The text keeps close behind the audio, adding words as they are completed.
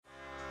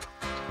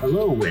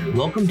Hello and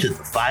welcome to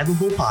the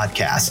Fiveable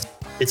Podcast.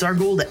 It's our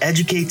goal to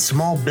educate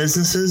small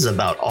businesses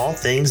about all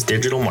things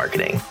digital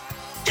marketing.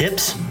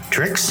 Tips,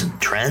 tricks,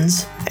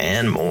 trends,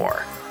 and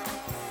more.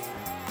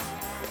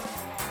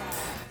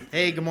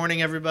 Hey, good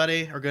morning,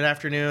 everybody, or good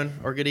afternoon,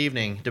 or good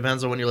evening.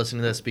 Depends on when you're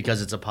listening to this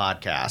because it's a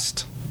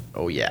podcast.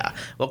 Oh, yeah.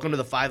 Welcome to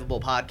the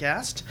Fiveable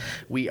Podcast.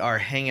 We are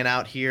hanging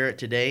out here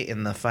today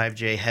in the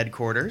 5J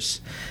headquarters,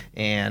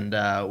 and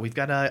we've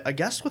got a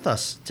guest with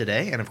us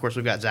today. And, of course,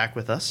 we've got Zach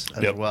with us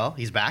as well.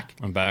 He's back.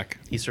 I'm back.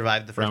 He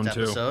survived the first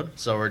episode,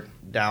 so we're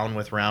down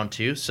with round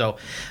two. So,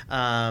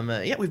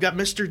 we've got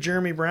Mr.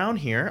 Jeremy Brown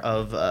here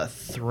of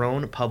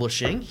Throne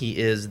Publishing. He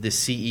is the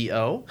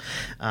CEO.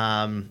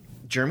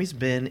 Jeremy's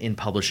been in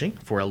publishing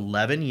for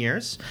 11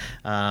 years.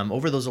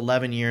 Over those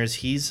 11 years,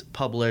 he's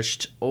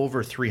published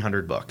over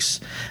 300 books.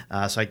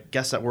 So I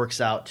guess that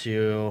works out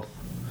to,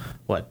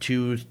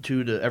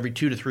 every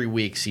 2 to 3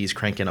 weeks, he's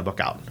cranking a book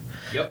out.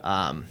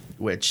 Yep.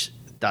 Which,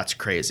 that's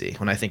crazy.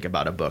 When I think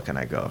about a book and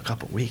I go, a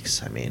couple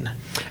weeks, I mean.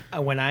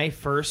 When I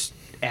first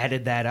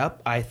added that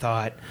up, I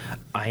thought,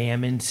 I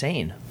am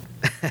insane.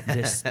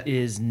 This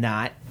is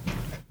not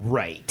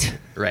right.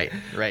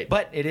 Right.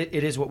 But it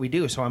is what we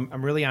do. So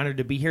I'm really honored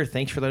to be here.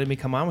 Thanks for letting me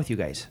come on with you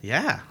guys.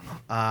 Yeah.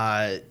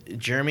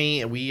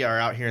 Jeremy, we are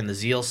out here in the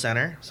Zeal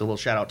Center. So a little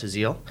shout out to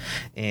Zeal.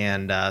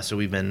 And so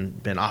we've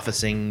been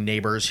officing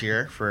neighbors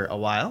here for a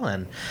while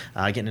and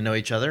getting to know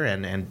each other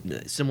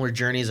and similar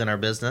journeys in our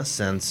business.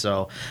 And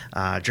so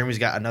Jeremy's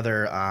got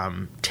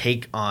another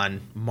take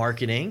on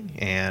marketing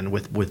and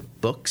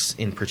with books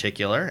in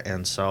particular.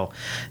 And so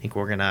I think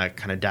we're going to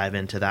kind of dive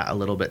into that a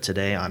little bit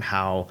today on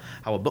how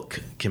a book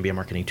can be a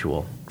marketing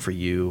tool for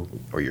you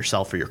or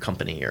yourself or your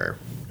company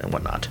and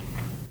whatnot.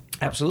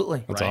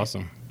 Absolutely. That's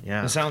awesome.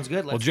 Yeah. That sounds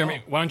good. Well,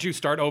 Jeremy, why don't you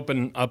start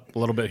open up a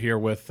little bit here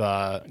with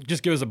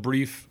just give us a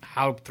brief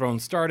how Throne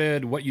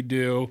started, what you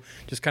do,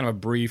 just kind of a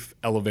brief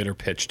elevator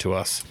pitch to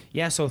us.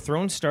 Yeah, so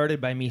Throne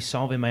started by me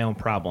solving my own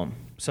problem.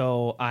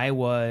 So I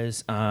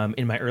was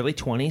in my early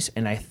 20s,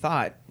 and I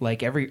thought,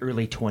 like every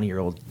early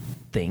 20-year-old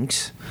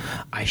thinks,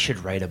 I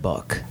should write a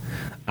book.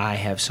 I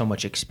have so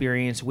much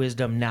experience,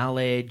 wisdom,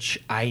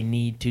 knowledge. I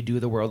need to do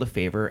the world a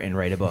favor and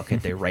write a book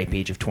at the ripe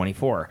age of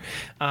 24.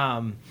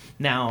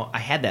 Now, I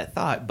had that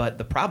thought, but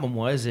the problem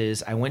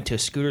is I went to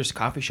Scooter's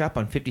Coffee Shop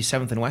on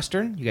 57th and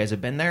Western. You guys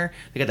have been there?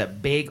 They got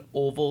that big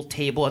oval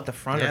table at the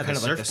front, or kind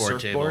of like the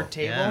surfboard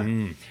table. Yeah.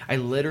 Mm. I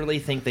literally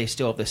think they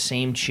still have the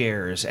same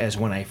chairs as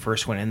when I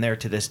first went in there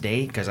to this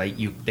day, because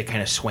they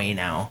kind of sway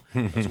now,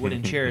 those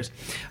wooden chairs.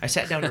 I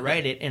sat down to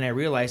write it, and I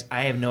realized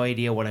I have no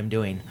idea what I'm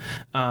doing.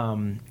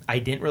 I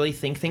didn't really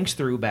think things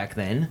through back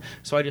then,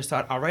 so I just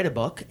thought I'll write a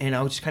book and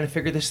I'll just kind of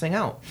figure this thing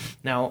out.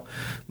 Now,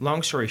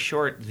 long story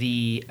short,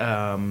 the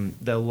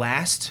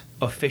last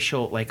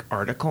official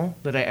article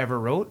that I ever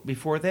wrote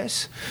before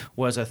this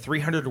was a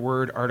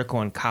 300-word article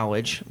in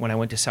college when I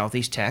went to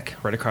Southeast Tech,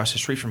 right across the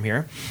street from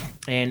here,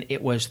 and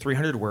it was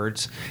 300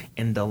 words,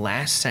 and the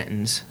last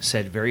sentence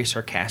said very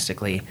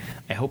sarcastically,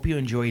 "I hope you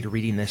enjoyed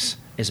reading this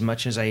as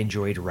much as I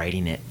enjoyed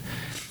writing it.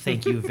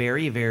 Thank you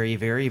very, very,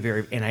 very,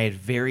 very," and I had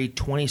varied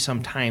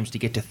 20-some times to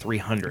get to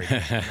 300. So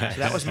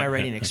that was my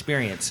writing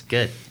experience.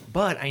 Good.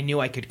 But I knew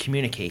I could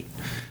communicate.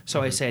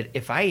 So I said,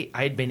 if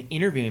I'd been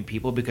interviewing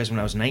people, because when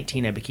I was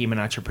 19, I became an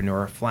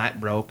entrepreneur, flat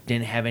broke,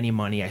 didn't have any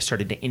money. I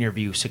started to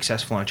interview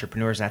successful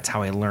entrepreneurs. That's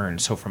how I learned.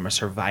 So from a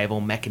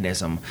survival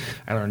mechanism,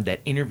 I learned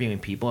that interviewing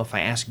people, if I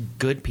ask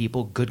good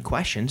people good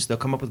questions, they'll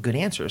come up with good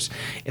answers.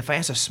 If I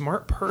ask a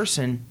smart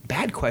person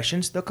bad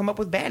questions, they'll come up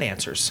with bad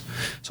answers.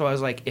 So I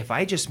was like, if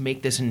I just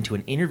make this into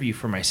an interview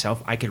for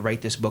myself, I could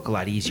write this book a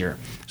lot easier.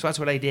 So that's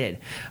what I did.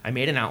 I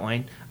made an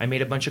outline. I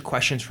made a bunch of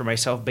questions for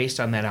myself based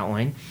on that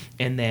outline,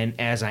 and then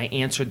as I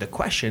answered the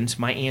questions,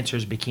 my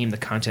answers became the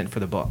content for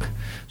the book.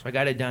 So I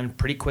got it done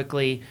pretty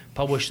quickly,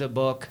 published the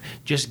book,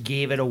 just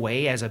gave it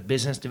away as a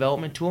business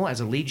development tool, as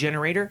a lead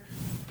generator.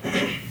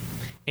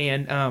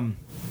 And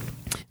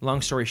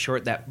long story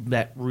short,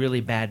 that really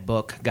bad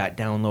book got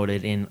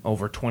downloaded in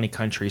over 20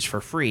 countries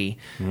for free,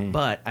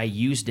 but I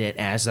used it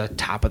as a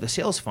top of the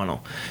sales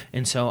funnel.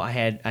 And so I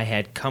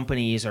had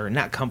companies, or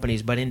not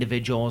companies, but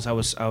individuals. I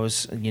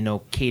was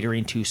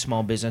catering to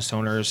small business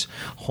owners,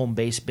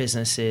 home-based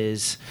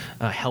businesses,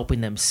 helping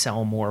them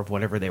sell more of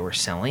whatever they were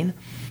selling.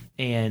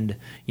 And,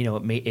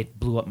 it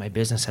blew up my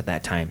business at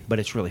that time. But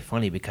it's really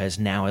funny because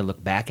now I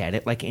look back at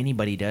it like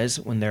anybody does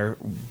when they're,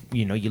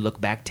 you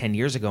look back 10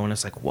 years ago and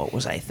it's like, what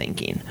was I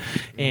thinking?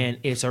 And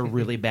it's a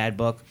really bad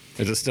book.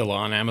 Is it still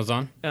on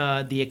Amazon?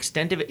 The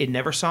extent of it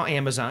never saw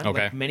Amazon.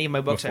 Okay. Like many of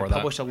my books, I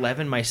published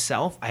 11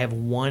 myself. I have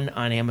one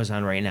on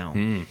Amazon right now.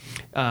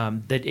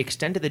 The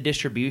extent of the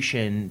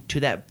distribution to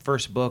that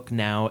first book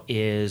now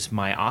is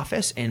my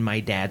office and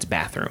my dad's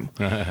bathroom.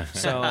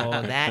 So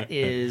that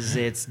is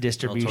its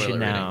distribution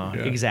now.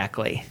 Yeah.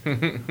 Exactly.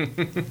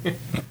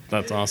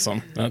 That's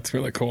awesome. That's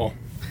really cool.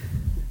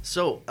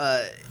 So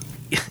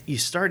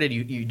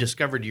you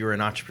discovered you were an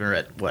entrepreneur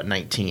at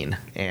 19,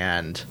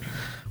 and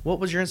What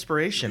was your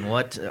inspiration?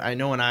 What I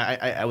know, and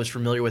I was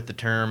familiar with the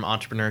term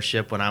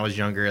entrepreneurship when I was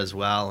younger as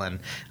well, and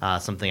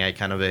something I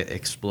kind of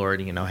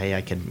explored. Hey,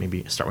 I can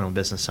maybe start my own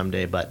business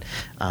someday. But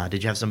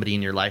did you have somebody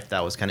in your life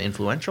that was kind of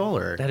influential,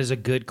 or? That is a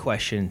good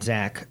question,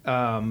 Zach.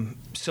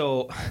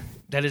 So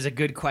that is a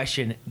good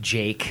question,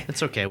 Jake.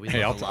 It's okay.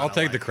 Hey, I'll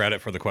take the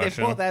credit for the They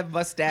question. both have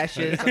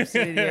mustaches. I'm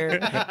sitting here.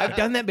 I've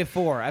done that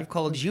before. I've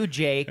called you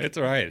Jake. It's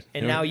all right.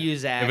 And now you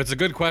Zach. If it's a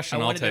good question,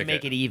 I I'll wanted take to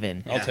make it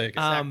even. I'll take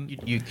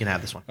it. You can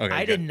have this one. Okay,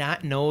 I good. did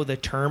not know the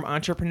term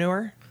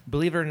entrepreneur,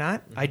 believe it or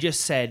not. I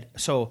just said,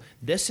 so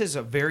this is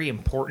a very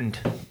important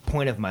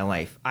point of my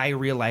life. I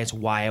realized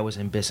why I was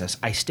in business.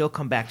 I still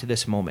come back to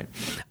this moment.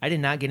 I did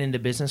not get into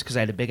business because I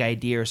had a big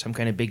idea or some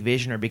kind of big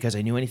vision or because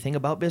I knew anything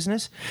about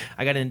business.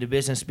 I got into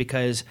business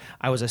because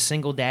I was a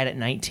single dad at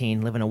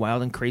 19, living a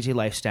wild and crazy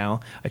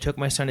lifestyle. I took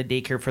my son to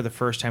daycare for the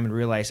first time and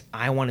realized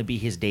I want to be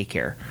his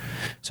daycare.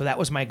 So that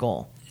was my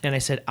goal. And I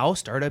said, I'll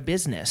start a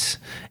business.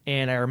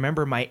 And I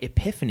remember my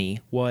epiphany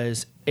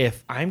was,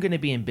 if I'm going to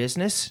be in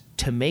business,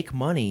 to make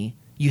money,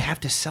 you have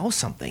to sell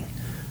something.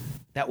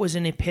 That was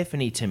an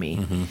epiphany to me.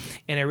 Mm-hmm.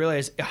 And I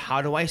realized,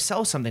 how do I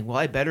sell something? Well,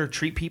 I better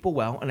treat people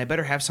well, and I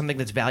better have something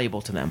that's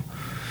valuable to them.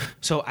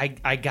 So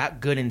I got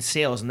good in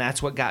sales, and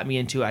that's what got me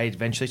into, I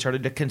eventually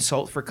started to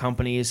consult for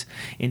companies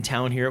in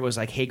town here. It was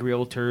like Hague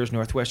Realtors,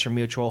 Northwestern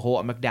Mutual,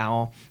 Holt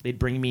McDowell. They'd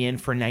bring me in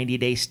for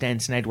 90-day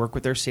stints, and I'd work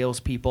with their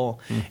salespeople,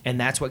 and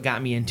that's what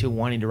got me into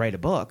wanting to write a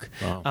book.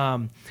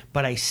 Wow.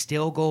 But I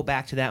still go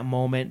back to that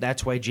moment.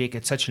 That's why, Jake,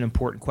 it's such an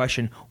important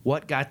question.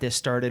 What got this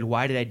started?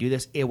 Why did I do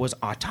this? It was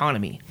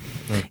autonomy.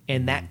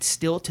 And that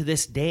still to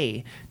this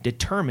day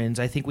determines,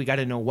 I think we got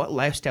to know, what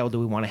lifestyle do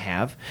we want to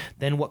have?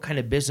 Then what kind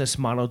of business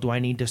model do I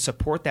need to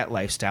support that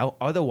lifestyle?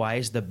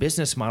 Otherwise, the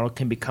business model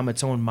can become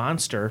its own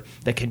monster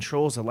that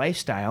controls the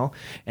lifestyle.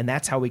 And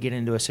that's how we get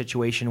into a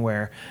situation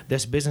where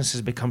this business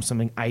has become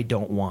something I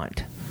don't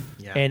want.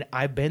 Yeah. And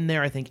I've been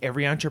there. I think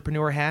every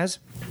entrepreneur has.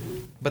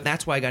 But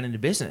that's why I got into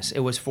business. It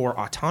was for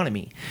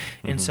autonomy.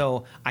 And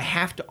so I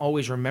have to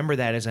always remember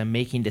that as I'm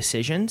making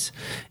decisions,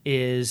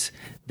 is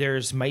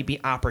there's might be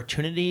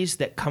opportunities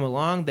that come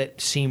along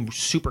that seem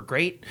super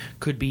great,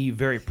 could be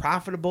very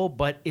profitable,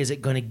 but is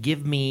it going to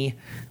give me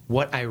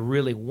what I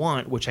really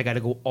want, which I got to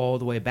go all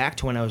the way back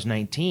to when I was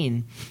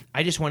 19.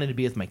 I just wanted to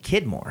be with my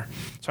kid more.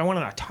 So I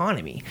wanted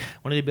autonomy. I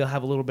wanted to be able to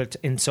have a little bit.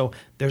 And so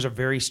there's a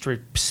very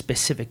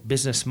specific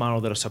business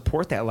model that'll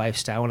support that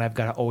lifestyle, and I've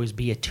got to always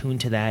be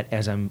attuned to that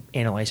as I'm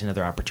analyzing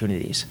other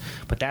opportunities.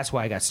 But that's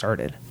why I got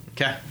started.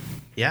 Okay.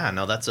 Yeah,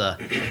 no,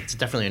 it's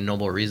definitely a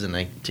noble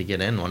reason to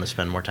get in, want to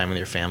spend more time with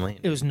your family.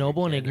 It was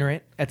noble and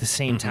ignorant at the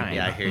same time.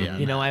 Yeah, I hear you.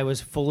 You know, I was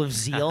full of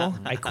zeal.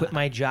 I quit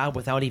my job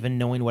without even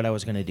knowing what I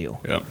was going to do.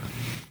 Yep.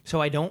 So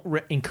I don't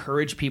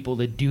encourage people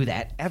to do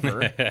that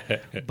ever,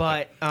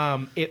 but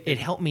it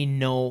helped me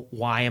know,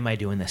 why am I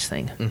doing this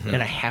thing? And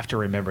I have to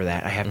remember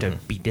that. I have to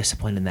be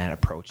disciplined in that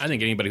approach. I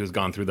think anybody who's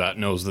gone through that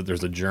knows that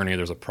there's a journey,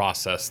 there's a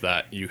process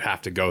that you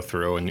have to go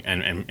through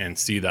and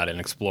see that and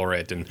explore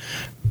it, and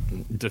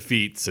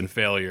defeats and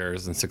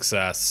failures and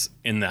success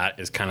in that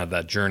is kind of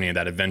that journey,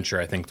 that adventure.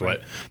 I think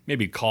what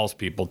maybe calls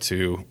people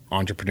to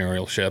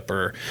entrepreneurship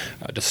or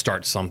to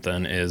start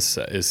something is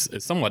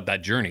somewhat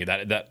that journey,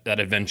 that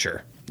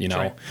adventure. You know,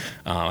 Right.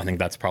 I think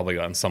that's probably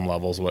on some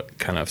levels what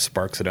kind of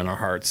sparks it in our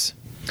hearts.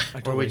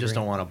 Or we just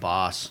don't want a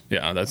boss.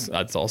 Yeah, that's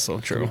also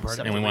true.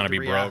 And we want to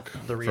be broke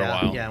for a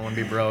while. Yeah, I want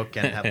to be broke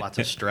and have lots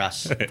of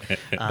stress.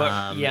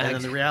 yeah, and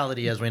then the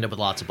reality is we end up with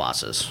lots of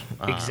bosses.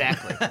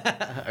 Exactly.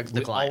 The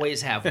We client.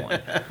 always have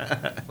one.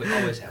 We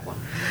always have one.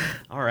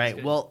 All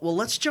right. Well,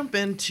 let's jump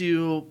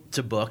into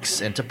books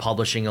and to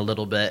publishing a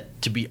little bit.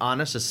 To be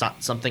honest, it's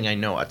not something I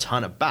know a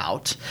ton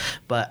about,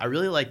 but I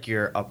really like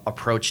your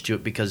approach to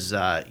it because here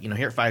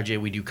at 5J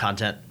we do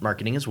content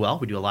marketing as well.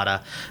 We do a lot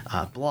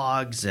of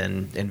blogs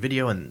and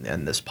video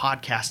and this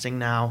podcasting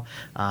now.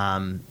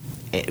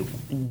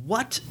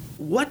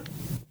 What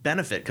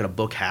benefit could a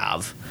book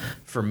have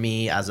for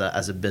me as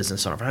a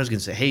business owner? If I was going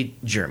to say, hey,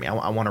 Jeremy,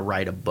 I want to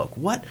write a book.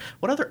 What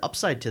other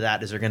upside to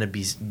that is there going to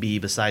be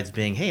besides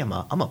being, hey, I'm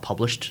a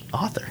published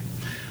author?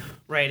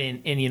 Right,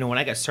 and when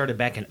I got started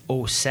back in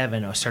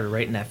 2007, I started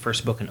writing that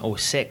first book in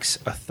 2006.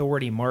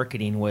 Authority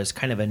marketing was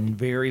kind of a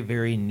very,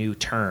 very new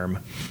term.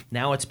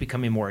 Now it's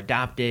becoming more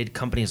adopted.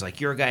 Companies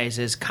like your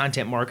guys'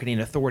 content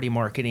marketing, authority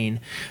marketing.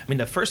 I mean,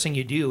 the first thing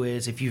you do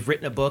is, if you've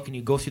written a book and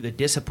you go through the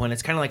discipline,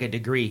 it's kind of like a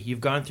degree. You've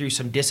gone through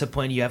some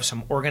discipline, you have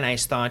some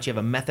organized thoughts, you have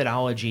a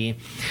methodology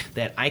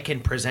that I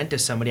can present to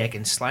somebody. I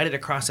can slide it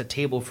across a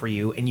table for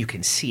you, and you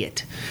can see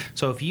it.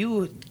 So if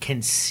you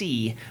can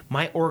see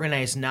my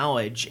organized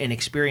knowledge and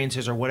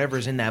experiences or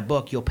whatever's in that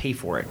book, you'll pay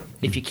for it.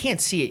 If you can't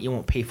see it, you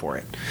won't pay for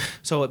it.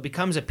 So it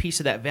becomes a piece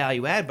of that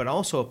value add, but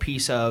also a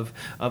piece of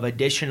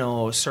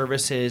additional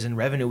services and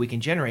revenue we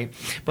can generate.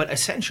 But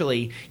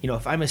essentially,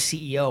 if I'm a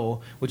CEO,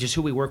 which is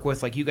who we work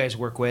with, like you guys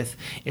work with,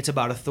 it's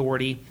about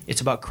authority,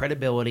 it's about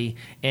credibility,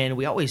 and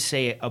we always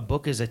say a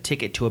book is a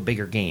ticket to a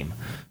bigger game.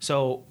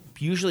 So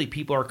usually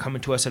people are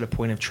coming to us at a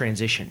point of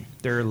transition.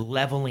 They're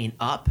leveling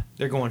up.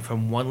 They're going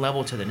from one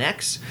level to the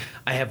next.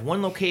 I have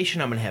one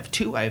location, I'm going to have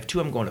two. I have two,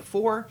 I'm going to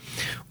four.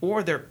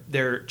 Or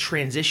they're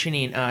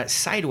transitioning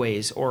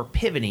sideways or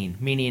pivoting,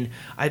 meaning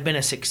I've been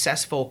a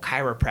successful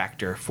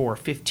chiropractor for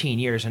 15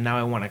 years and now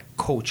I want to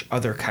coach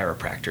other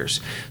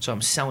chiropractors. So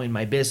I'm selling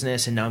my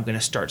business and now I'm going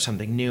to start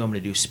something new. I'm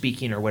going to do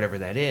speaking or whatever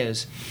that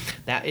is.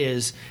 That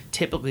is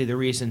typically the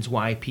reasons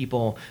why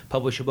people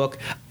publish a book.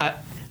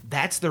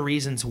 That's the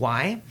reasons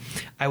why.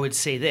 I would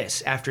say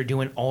this, after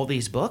doing all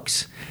these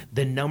books,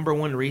 the number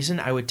one reason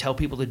I would tell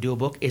people to do a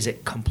book is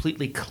it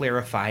completely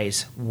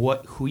clarifies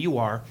who you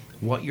are,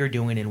 what you're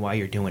doing, and why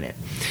you're doing it.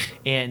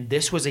 And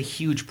this was a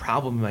huge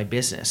problem in my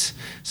business.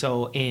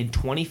 So in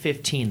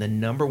 2015, the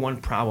number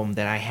one problem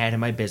that I had in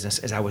my business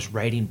is I was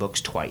writing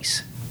books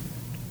twice.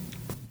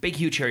 Big,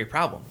 huge, hairy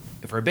problem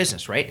for a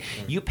business, right?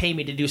 Mm-hmm. You pay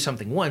me to do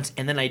something once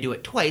and then I do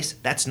it twice.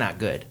 That's not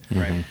good.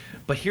 Right.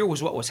 But here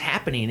was what was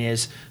happening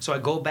is, so I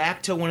go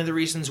back to one of the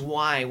reasons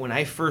why when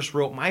I first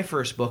wrote my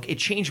first book, it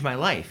changed my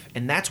life.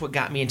 And that's what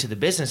got me into the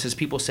business is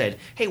people said,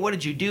 hey, what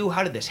did you do?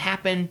 How did this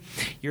happen?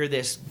 You're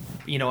this,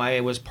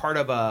 I was part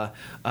of I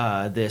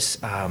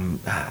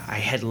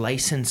had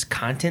licensed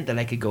content that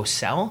I could go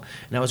sell.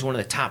 And I was one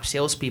of the top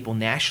salespeople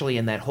nationally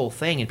in that whole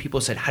thing. And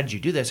people said, how did you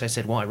do this? I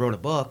said, well, I wrote a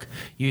book,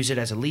 use it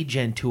as a lead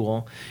gen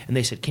tool. And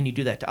they said, can you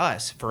do that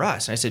for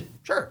us? And I said,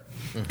 sure,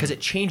 because it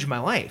changed my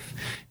life.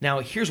 Now,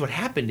 here's what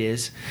happened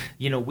is,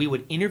 we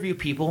would interview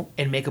people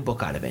and make a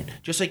book out of it,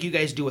 just like you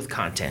guys do with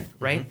content,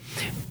 right?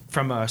 Mm-hmm.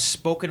 From a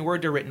spoken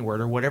word to written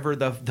word or whatever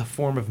the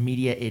form of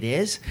media it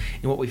is.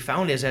 And what we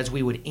found is as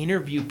we would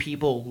interview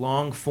people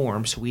long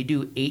form, so we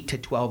do 8 to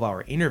 12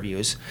 hour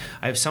interviews.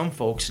 I have some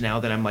folks now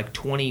that I'm like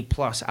 20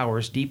 plus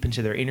hours deep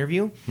into their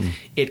interview.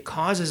 It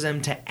causes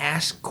them to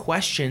ask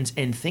questions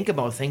and think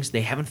about things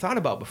they haven't thought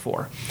about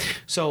before.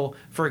 So,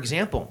 for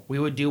example,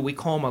 we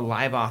call them a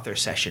live author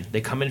session.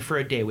 They come in for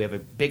a day. We have a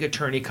big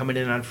attorney coming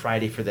in on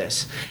Friday for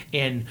this.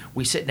 And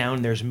we sit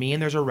down, there's me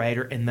and there's a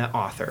writer and the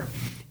author.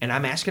 And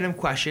I'm asking them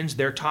questions.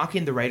 They're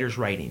talking, the writer's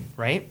writing,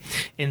 right?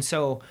 And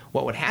so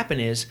what would happen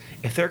is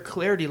if their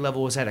clarity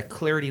level was at a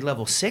clarity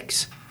level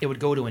 6, it would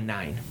go to a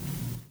 9.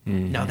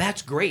 Mm-hmm. Now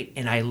that's great,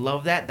 and I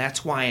love that.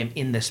 That's why I'm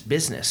in this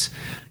business.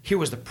 Here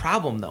was the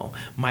problem, though.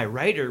 My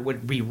writer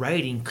would be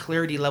writing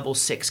clarity level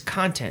 6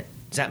 content.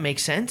 Does that make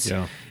sense?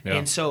 Yeah.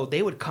 And so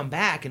they would come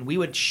back and we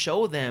would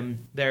show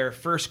them their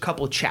first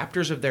couple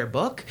chapters of their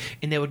book,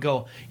 and they would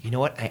go, you know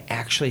what? I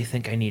actually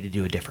think I need to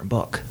do a different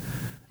book.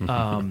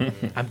 I'm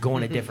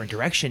going a different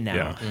direction now.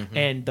 Yeah. Mm-hmm.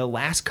 And the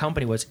last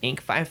company was Inc.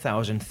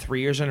 5000.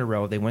 3 years in a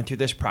row, they went through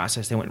this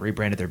process. They went and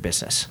rebranded their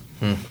business.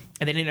 And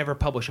they didn't ever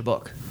publish a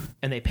book.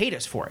 And they paid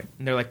us for it.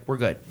 And they're like, we're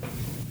good.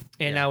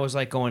 And I was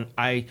like going,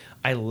 I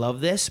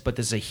love this, but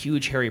this is a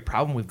huge, hairy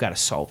problem. We've got to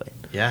solve it.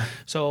 Yeah.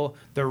 So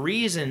the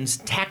reasons,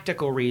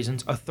 tactical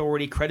reasons,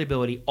 authority,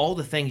 credibility, all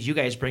the things you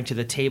guys bring to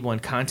the table in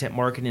content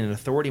marketing and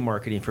authority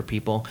marketing for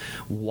people,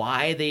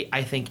 why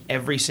I think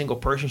every single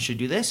person should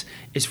do this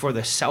is for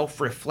the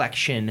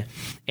self-reflection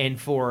and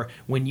for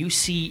when you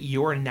see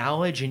your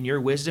knowledge and your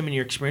wisdom and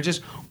your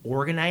experiences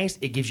organized,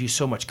 it gives you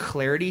so much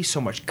clarity, so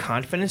much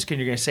confidence, because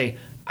you're going to say,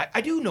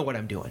 I do know what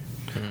I'm doing.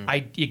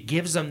 It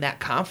gives them that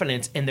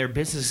confidence, and their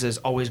businesses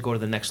always go to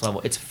the next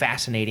level. It's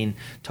fascinating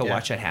to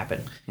watch that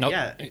happen. Nope.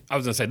 Yeah, I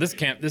was gonna say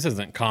this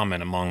isn't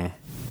common among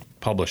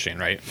publishing,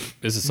 right?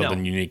 This is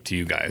something unique to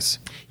you guys.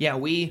 Yeah,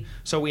 we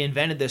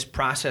invented this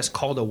process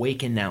called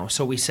Awaken Now.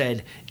 So we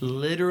said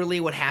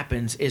literally what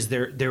happens is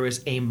there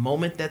is a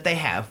moment that they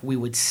have. We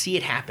would see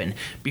it happen.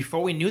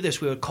 Before we knew this,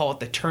 we would call it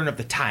the turn of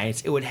the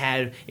tides. It would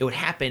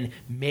happen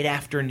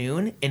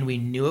mid-afternoon, and we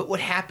knew it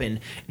would happen,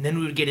 and then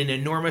we would get an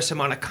enormous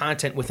amount of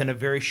content within a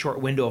very short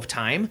window of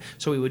time.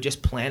 So we would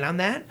just plan on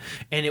that,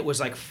 and it was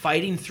like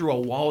fighting through a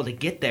wall to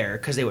get there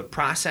because they would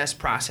process,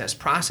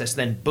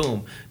 then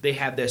boom, they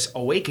have this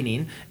awakening.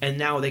 And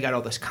now they got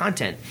all this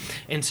content.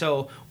 And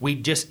so we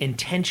just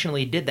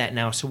intentionally did that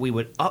now. So we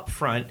would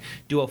upfront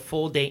do a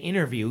full day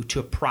interview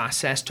to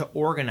process, to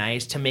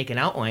organize, to make an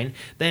outline.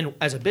 Then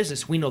as a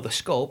business, we know the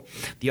scope.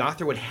 The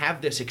author would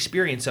have this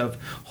experience of,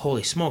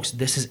 holy smokes,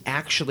 this is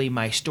actually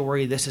my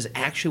story. This is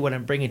actually what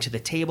I'm bringing to the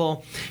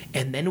table.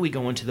 And then we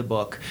go into the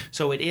book.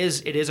 So it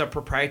is a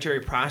proprietary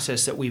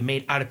process that we've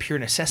made out of pure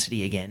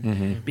necessity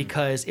again,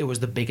 because it was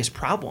the biggest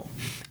problem.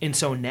 And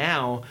so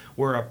now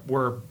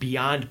we're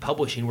beyond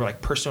publishing. We're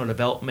like personal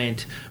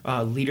development,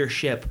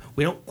 leadership.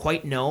 We don't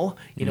quite know.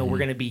 We're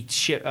going to be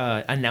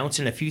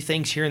announcing a few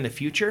things here in the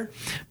future,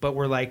 but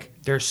we're like,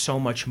 there's so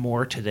much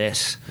more to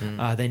this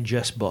than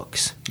just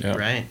books. Yep.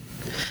 Right.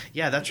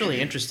 Yeah, that's really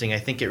interesting. I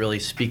think it really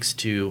speaks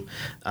to,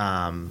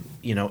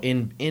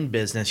 in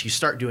business, you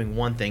start doing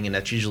one thing, and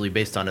that's usually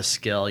based on a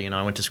skill.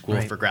 I went to school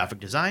Right. for graphic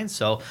design,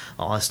 so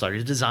I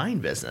started a design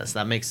business.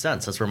 That makes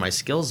sense. That's where my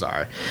skills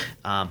are.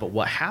 But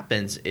what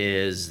happens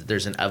is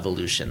there's an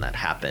evolution that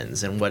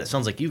happens, and what it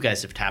sounds like you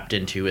guys have tapped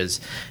into is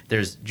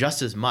there's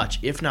just as much,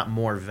 if not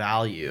more,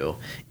 value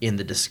in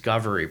the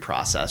discovery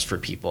process for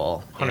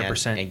people,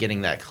 100%. and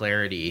getting that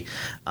clarity,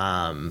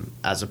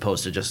 as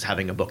opposed to just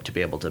having a book to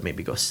be able to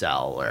maybe go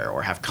sell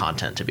or have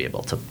content to be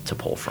able to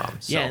pull from.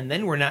 So, Yeah, and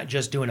then we're not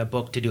just doing a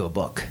book to do a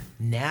book.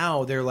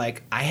 Now they're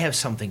like, I have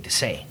something to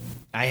say.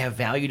 I have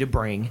value to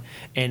bring,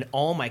 and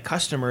all my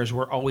customers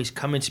were always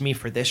coming to me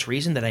for this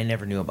reason that I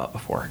never knew about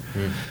before.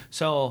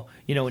 So,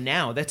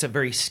 now that's a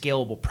very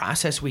scalable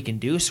process we can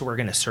do. So we're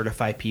going to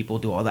certify people,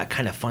 do all that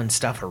kind of fun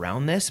stuff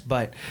around this.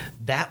 But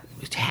that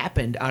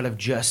happened out of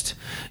just,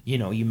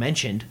 you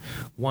mentioned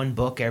one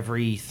book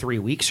every 3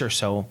 weeks or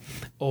so,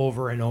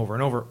 over and over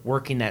and over,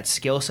 working that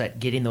skill set,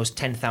 getting those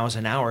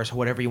 10,000 hours,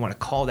 whatever you want to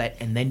call that.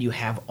 And then you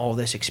have all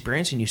this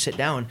experience and you sit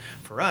down.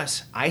 For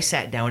us, I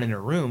sat down in a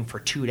room for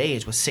 2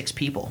 days with 6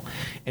 people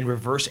and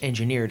reverse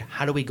engineered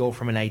how do we go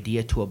from an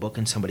idea to a book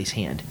in somebody's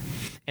hand.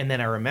 And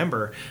then I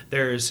remember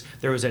there was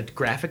a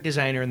graphic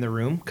designer in the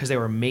room because they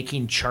were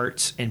making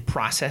charts and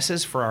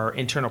processes for our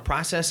internal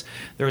process.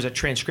 There was a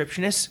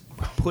transcriptionist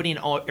putting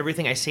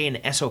everything I say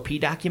in SOP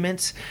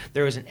documents.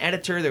 There was an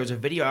editor, there was a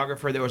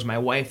videographer, there was my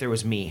wife, there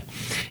was me.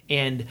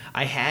 And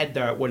I had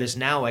what is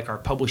now like our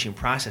publishing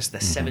process,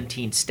 the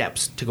 17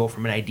 steps to go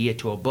from an idea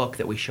to a book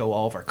that we show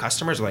all of our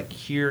customers. Like,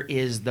 here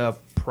is the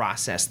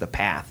process, the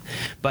path.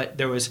 But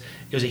it was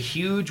a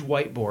huge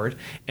whiteboard,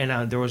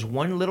 and there was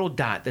one little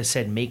dot that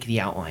said make the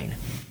outline.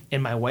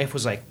 And my wife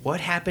was like,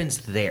 what happens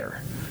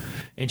there?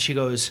 And she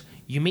goes,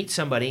 you meet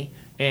somebody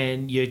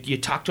and you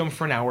talk to them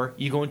for an hour,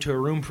 you go into a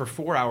room for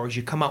 4 hours,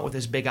 you come out with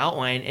this big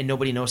outline and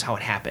nobody knows how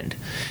it happened.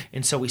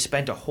 And so we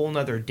spent a whole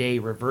nother day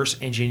reverse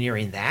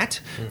engineering that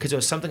because it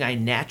was something I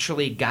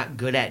naturally got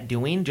good at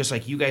doing, just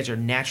like you guys are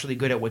naturally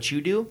good at what you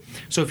do.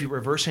 So if you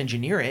reverse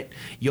engineer it,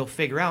 you'll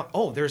figure out,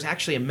 there's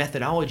actually a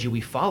methodology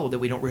we follow that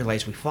we don't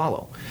realize we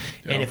follow.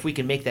 Yeah. And if we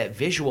can make that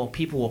visual,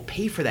 people will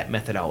pay for that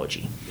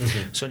methodology.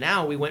 So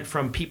now we went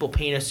from people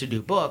paying us to do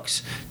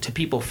books to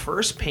people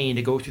first paying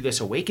to go through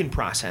this awaken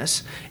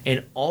process,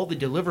 and all the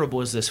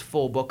deliverable is this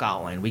full book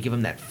outline. We give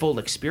them that full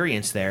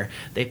experience there.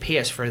 They pay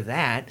us for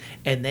that,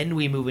 and then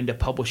we move into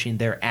publishing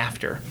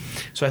thereafter.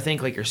 So I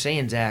think, like you're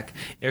saying, Zach,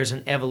 there's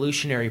an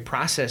evolutionary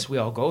process we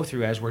all go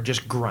through as we're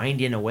just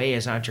grinding away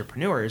as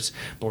entrepreneurs,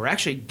 but we're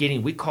actually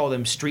we call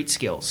them street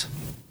skills.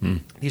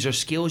 These are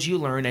skills you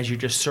learn as you're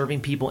just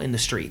serving people in the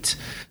streets.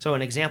 So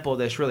an example of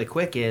this really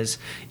quick is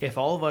if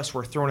all of us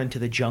were thrown into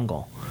the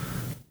jungle,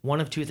 one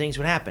of two things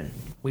would happen.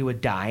 We would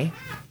die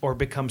or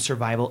become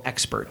survival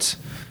experts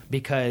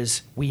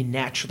because we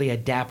naturally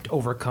adapt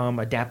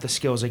the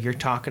skills like you're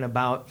talking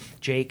about,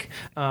 Jake.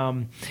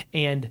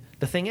 And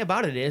the thing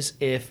about it is,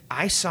 if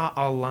I saw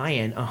a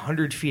lion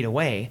 100 feet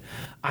away,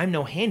 I'm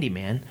no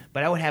handyman,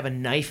 but I would have a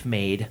knife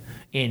made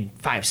in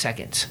 5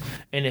 seconds.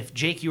 And if,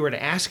 Jake, you were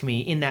to ask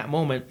me in that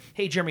moment,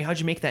 hey, Jeremy, how'd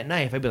you make that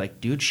knife? I'd be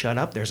like, dude, shut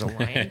up. There's a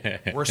lion.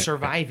 We're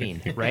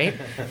surviving, right?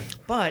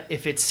 But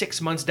if it's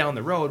 6 months down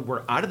the road,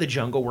 we're out of the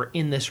jungle, we're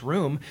in this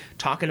room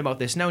talking about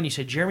this now, and you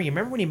said, Jeremy, you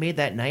remember when you made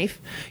that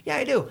knife? Yeah,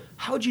 I do.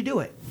 How'd you do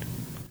it?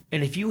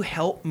 And if you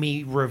help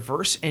me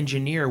reverse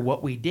engineer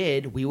what we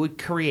did, we would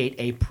create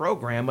a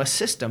program, a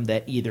system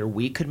that either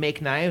we could make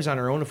knives on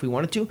our own if we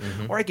wanted to,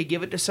 or I could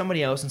give it to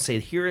somebody else and say,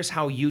 here is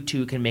how you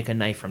two can make a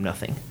knife from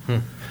nothing.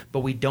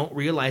 But we don't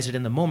realize it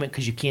in the moment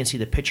because you can't see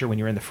the picture when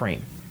you're in the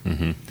frame.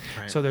 Right.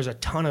 So there's a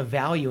ton of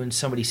value in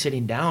somebody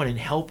sitting down and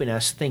helping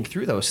us think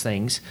through those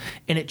things,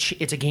 and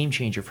it's a game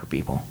changer for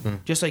people.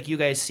 Just like you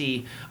guys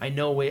see, I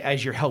know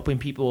as you're helping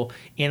people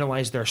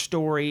analyze their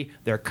story,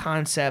 their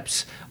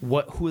concepts,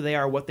 who they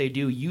are, what they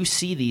do, you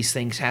see these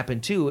things happen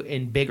too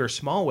in big or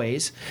small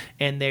ways,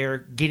 and they're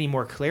getting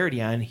more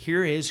clarity on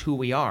here is who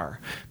we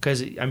are.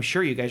 Because I'm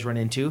sure you guys run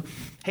into,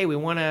 hey, we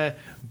want to,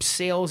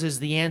 sales is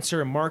the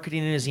answer and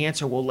marketing is the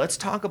answer. Well, let's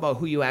talk about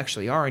who you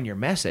actually are in your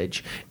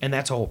message, and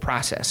that's a whole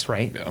process,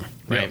 right? Yeah.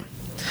 Right.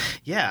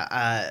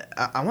 Yeah,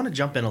 I want to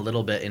jump in a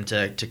little bit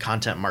into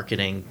content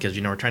marketing because,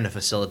 we're trying to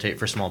facilitate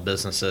for small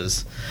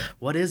businesses.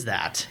 What is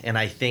that? And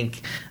I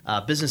think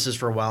businesses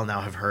for a while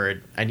now have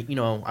heard, I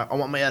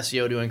want my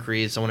SEO to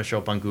increase. I want to show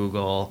up on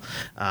Google.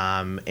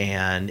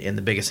 And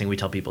the biggest thing we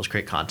tell people is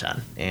create content.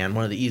 And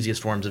one of the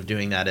easiest forms of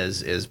doing that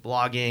is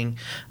blogging.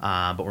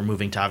 But we're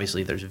moving to,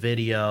 obviously, there's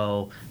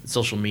video,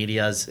 social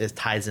media, it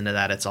ties into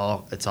that. It's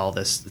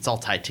all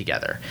tied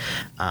together.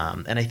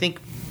 And I think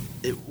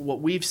what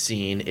we've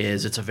seen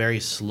is it's a very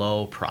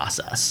slow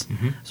process.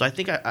 So I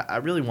think I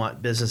really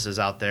want businesses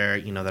out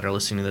there, that are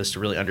listening to this to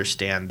really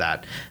understand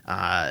that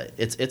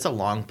it's a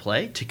long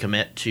play to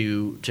commit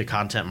to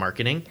content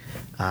marketing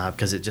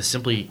because it just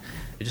simply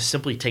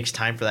takes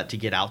time for that to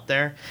get out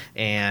there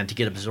and to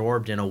get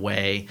absorbed in a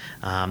way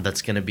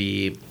that's going to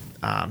be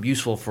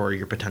useful for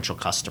your potential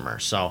customer.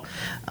 So,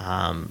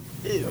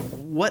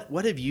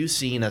 what have you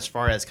seen as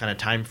far as kind of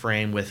time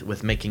frame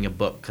with making a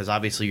book? Because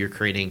obviously you're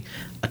creating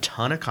a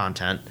ton of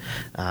content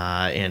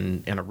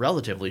in a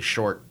relatively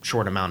short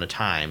amount of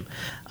time.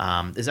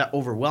 Is that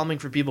overwhelming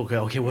for people?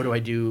 Okay, what do I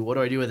do? What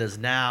do I do with this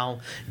now?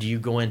 Do you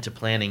go into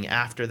planning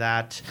after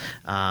that?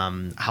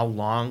 How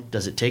long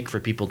does it take for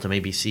people to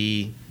maybe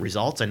see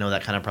results? I know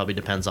that kind of probably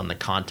depends on the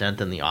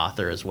content and the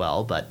author as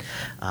well, but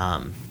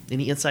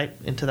any insight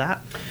into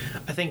that?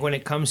 I think when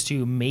it comes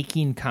to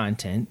making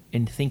content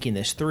and thinking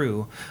this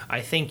through,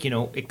 I think,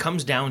 it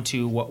comes down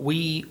to what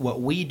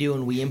we do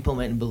and we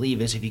implement and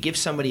believe is if you give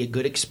somebody a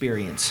good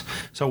experience.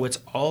 So it's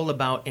all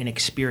about an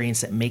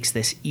experience that makes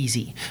this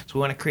easy. So we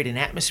want to create an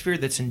atmosphere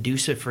that's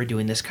conducive for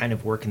doing this kind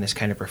of work and this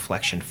kind of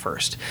reflection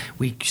first.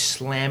 We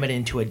slam it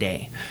into a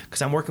day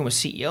because I'm working with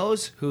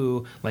CEOs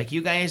who, like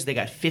you guys, they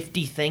got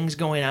 50 things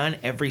going on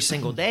every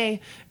single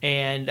day,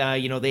 and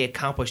they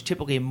accomplish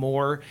typically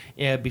more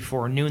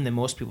before noon than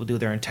most people do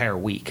their entire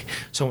week.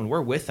 So when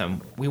we're with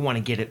them, we want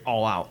to get it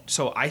all out.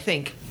 So I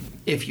think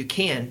if you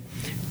can,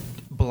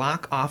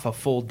 block off a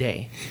full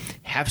day.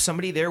 Have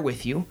somebody there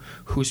with you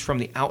who's from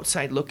the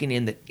outside looking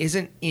in, that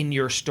isn't in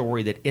your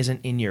story, that isn't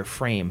in your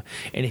frame.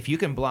 And if you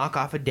can block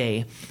off a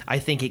day, I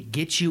think it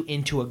gets you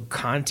into a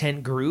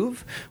content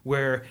groove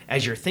where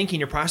as you're thinking,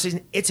 you're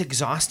processing, it's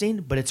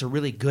exhausting, but it's a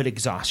really good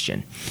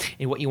exhaustion.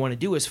 And what you want to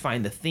do is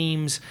find the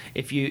themes.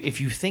 If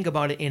you think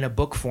about it in a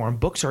book form,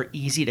 books are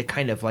easy to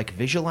kind of like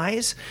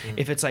visualize.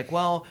 If it's like,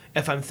 well,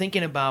 if I'm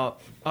thinking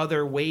about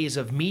other ways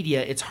of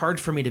media, it's hard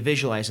for me to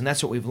visualize. And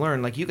that's what we've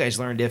learned. Like you guys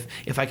learned,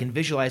 if I can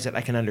visualize it,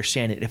 I can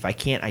understand it. If I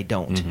can't, I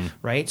don't,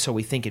 right? So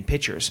we think in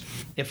pictures.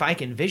 If I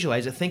can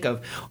visualize it, think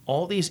of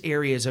all these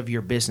areas of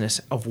your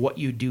business, of what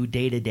you do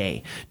day to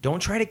day. Don't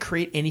try to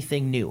create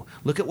anything new.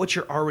 Look at what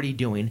you're already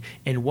doing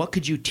and what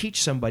could you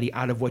teach somebody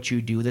out of what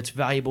you do that's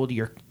valuable to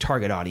your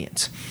target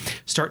audience.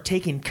 Start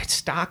taking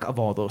stock of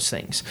all those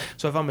things.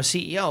 So if I'm a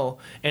CEO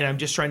and I'm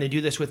just trying to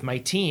do this with my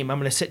team, I'm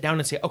going to sit down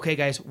and say, okay,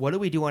 guys, what do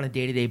we do on a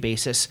day-to-day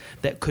basis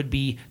that could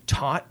be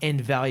taught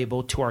and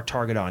valuable to our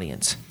target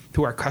audience,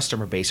 to our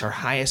customer base, our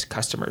highest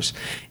customers?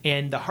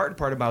 And the hard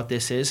part about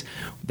this is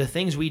the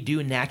things we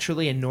do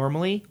naturally and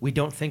normally we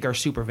don't think are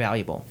super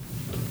valuable,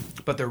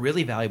 but they're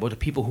really valuable to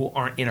people who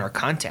aren't in our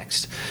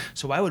context.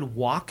 So I would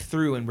walk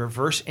through and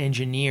reverse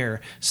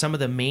engineer some of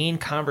the main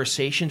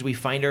conversations we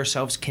find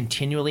ourselves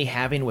continually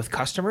having with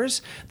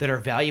customers that are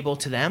valuable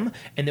to them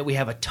and that we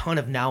have a ton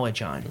of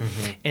knowledge on.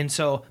 And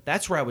so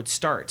that's where I would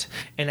start.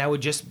 And I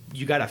would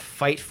you got to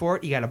fight for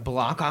it. You got to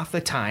block off the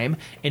time.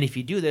 And if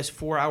you do this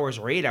 4 hours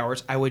or 8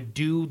 hours, I would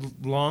do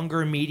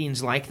longer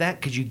meetings like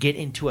that because you get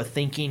into a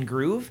thinking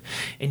groove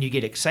and you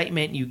get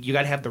excitement. You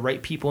got to have the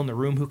right people in the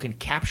room who can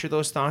capture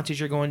those thoughts as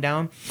you're going down.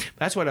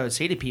 That's what I would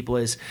say to people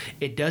is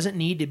it doesn't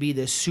need to be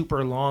this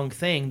super long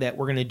thing that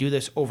we're going to do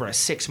this over a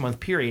 6-month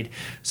period.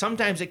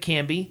 Sometimes it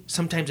can be,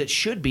 sometimes it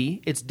should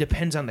be. It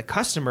depends on the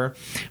customer.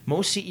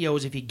 Most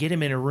CEOs, if you get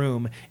them in a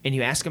room and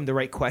you ask them the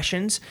right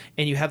questions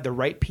and you have the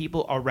right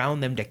people around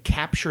them to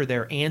capture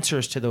their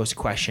answers to those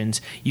questions,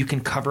 you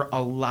can cover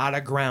a lot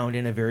of ground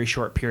in a very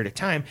short period of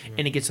time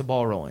and it gets the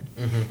ball rolling.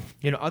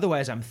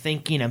 Otherwise I'm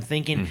thinking.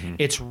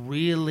 It's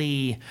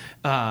really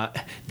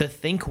the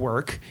think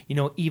work,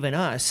 even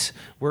us,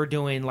 we're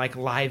doing like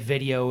live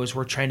videos.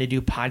 We're trying to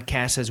do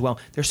podcasts as well.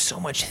 There's so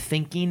much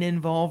thinking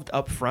involved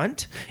up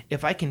front.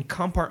 If I can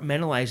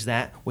compartmentalize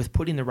that with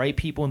putting the right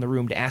people in the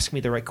room to ask me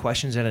the right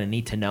questions that I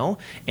need to know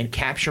and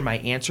capture my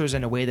answers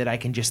in a way that I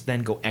can just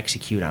then go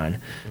execute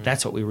on,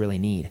 that's what we really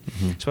need,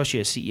 especially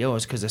as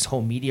CEOs, because this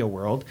whole media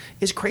world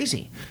is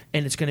crazy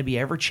and it's going to be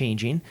ever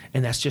changing,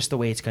 and that's just the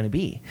way it's going to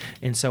be.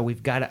 And so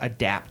we've got to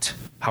adapt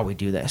how we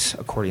do this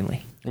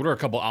accordingly. What are a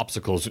couple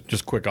obstacles,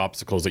 just quick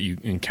obstacles that you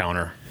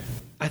encounter?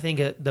 I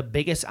think the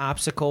biggest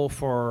obstacle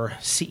for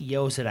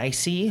CEOs that I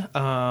see,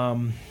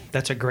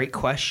 that's a great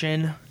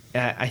question.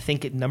 I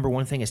think number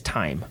one thing is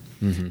time.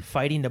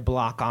 Fighting to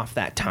block off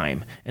that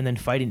time and then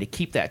fighting to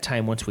keep that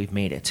time once we've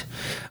made it.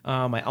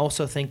 I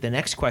also think the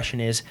next question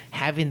is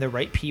having the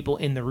right people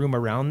in the room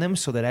around them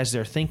so that as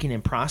they're thinking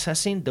and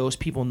processing, those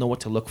people know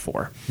what to look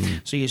for.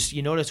 So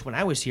you notice when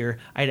I was here,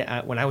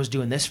 when I was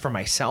doing this for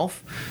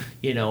myself,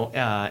 in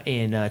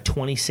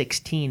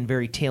 2016,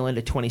 very tail end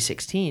of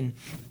 2016,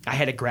 I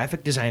had a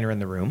graphic designer in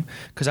the room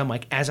because I'm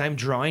like, as I'm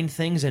drawing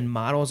things and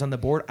models on the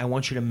board, I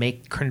want you to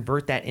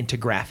convert that into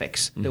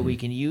graphics that we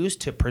can use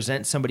to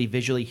present somebody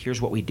visually.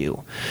 Here's what we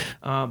do.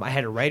 I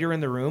had a writer in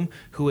the room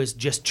who was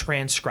just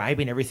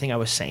transcribing everything I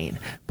was saying.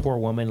 Poor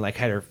woman,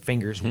 had her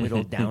fingers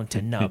whittled down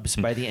to nubs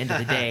by the end of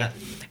the day.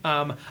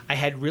 I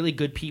had really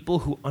good people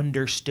who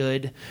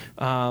understood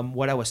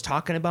what I was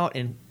talking about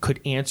and could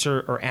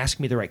answer or ask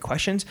me the right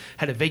questions.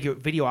 Had a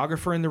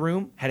videographer in the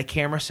room, had a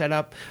camera set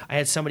up. I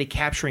had somebody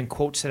capturing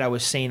quotes that I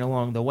was saying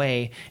along the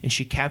way, and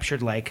she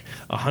captured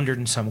 100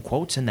 and some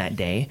quotes in that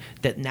day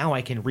that now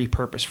I can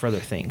repurpose for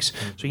other things.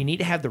 So you need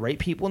to have the right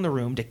people in the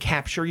room to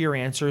capture your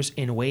answers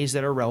in ways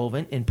that are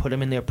relevant and put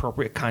them in the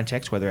appropriate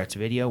context, whether it's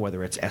video,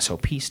 whether it's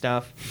SOP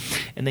stuff,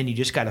 and then you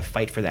just got to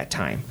fight for that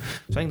time.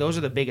 So I think those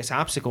are the biggest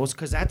obstacles,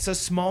 because that's a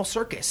small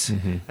circus.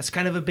 That's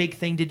kind of a big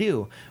thing to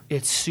do.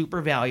 It's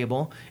super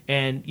valuable,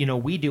 and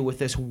we do with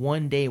this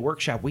 1-day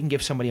workshop, we can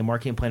give somebody a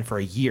marketing plan for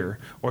a year,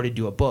 or to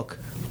do a book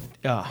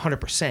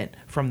 100%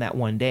 from that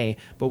 1 day,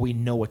 but we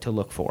know what to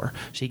look for.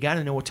 So you got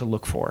to know what to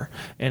look for.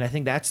 And I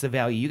think that's the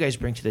value you guys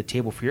bring to the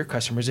table for your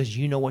customers, is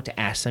you know what to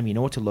ask them, you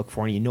know what to look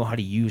for, and you know how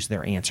to use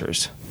their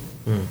answers.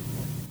 Yeah,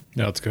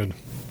 that's good.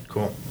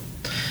 Cool.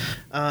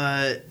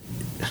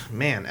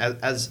 Man,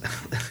 as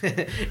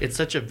it's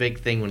such a big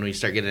thing when we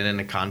start getting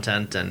into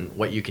content and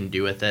what you can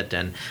do with it.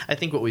 And I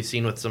think what we've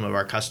seen with some of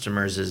our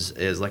customers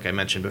is like I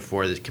mentioned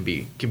before, that can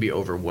be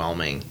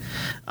overwhelming.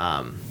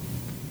 How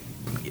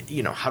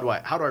do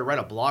I write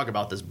a blog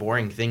about this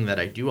boring thing that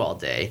I do all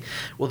day?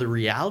 Well, the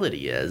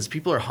reality is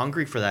people are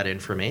hungry for that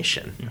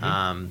information.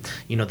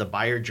 The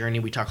buyer journey,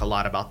 we talk a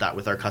lot about that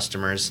with our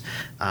customers.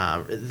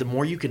 The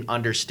more you can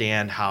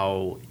understand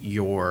how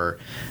your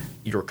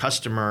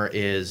customer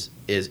is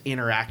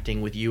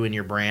interacting with you and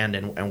your brand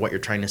and what you're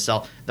trying to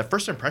sell, the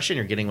first impression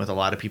you're getting with a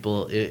lot of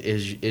people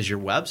is your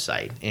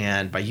website.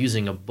 And by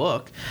using a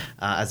book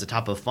as the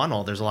top of the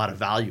funnel, there's a lot of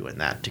value in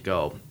that, to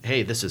go,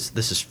 hey, this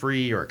is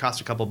free, or it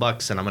costs a couple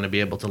bucks, and I'm going to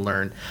be able to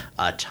learn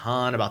a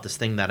ton about this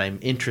thing that I'm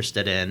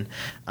interested in.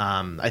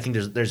 I think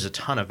there's a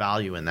ton of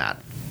value in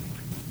that.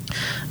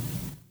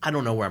 I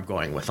don't know where I'm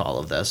going with all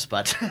of this,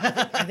 but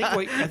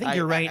I think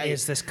you're right.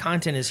 Is this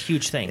content is a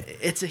huge thing?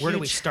 Where do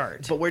we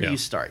start? But where do you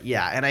start?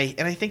 Yeah, and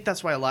I think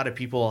that's why a lot of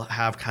people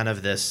have kind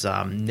of this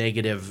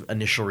negative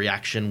initial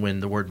reaction when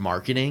the word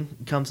marketing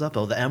comes up.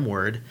 Oh, the M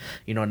word.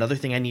 Another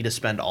thing I need to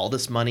spend all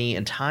this money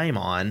and time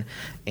on.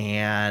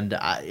 And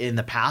in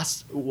the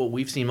past, what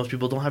we've seen, most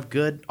people don't have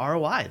good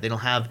ROI. They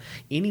don't have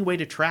any way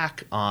to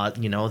track, that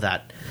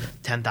 $10,000,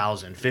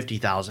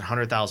 $50,000,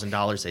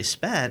 $100,000 they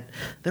spent.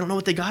 They don't know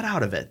what they got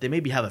out of it. They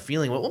maybe have a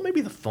feeling, well,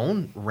 maybe the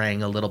phone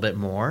rang a little bit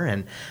more,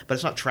 but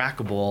it's not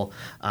trackable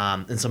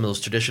in some of those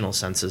traditional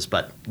senses.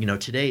 But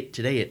today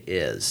it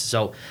is.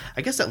 So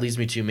I guess that leads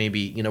me to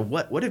maybe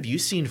what have you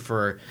seen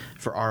for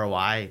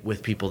ROI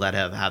with people that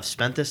have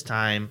spent this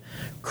time,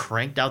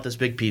 cranked out this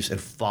big piece,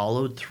 and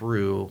followed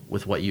through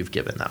with what you've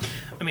given them?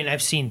 I mean,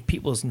 I've seen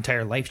people's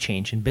entire life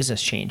change and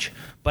business change,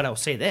 but I'll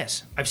say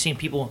this: I've seen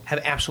people have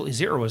absolutely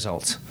zero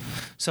results.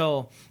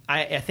 So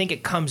I think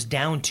it comes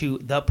down to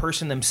the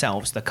person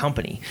themselves, the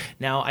company.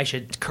 Now, I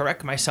should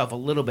correct myself a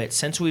little bit.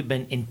 Since we've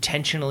been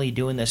intentionally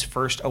doing this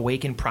first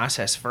awaken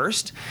process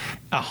first,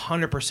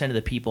 100% of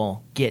the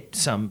people get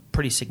some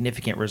pretty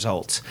significant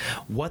results.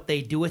 What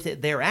they do with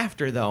it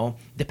thereafter, though,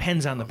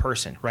 depends on the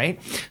person, right?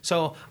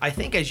 So I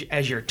think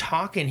as you're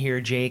talking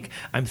here, Jake,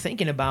 I'm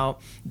thinking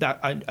about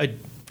that.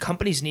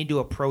 Companies need to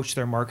approach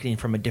their marketing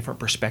from a different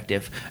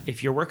perspective.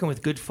 If you're working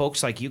with good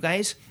folks like you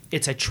guys,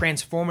 it's a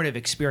transformative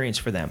experience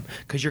for them,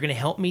 because you're going to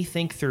help me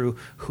think through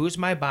who's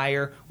my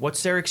buyer,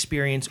 what's their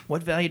experience,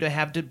 what value do I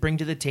have to bring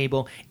to the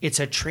table. It's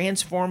a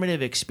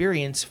transformative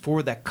experience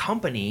for the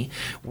company.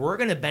 We're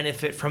going to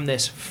benefit from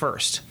this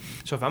first.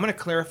 So if I'm going to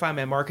clarify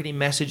my marketing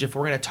message, if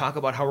we're going to talk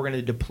about how we're going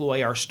to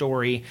deploy our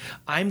story,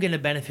 I'm going to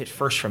benefit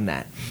first from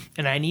that.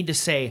 And I need to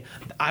say,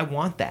 I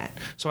want that.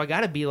 So I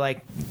got to be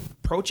like,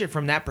 approach it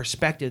from that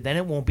perspective. Then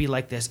it won't be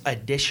like this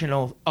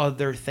additional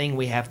other thing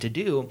we have to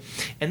do.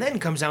 And then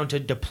it comes down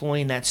to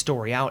deploying that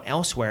story out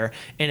elsewhere.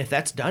 And if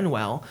that's done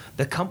well,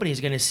 the company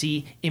is going to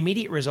see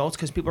immediate results,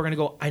 because people are going to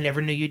go, I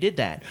never knew you did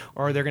that.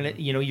 Or they're going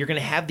to, you're going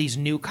to have these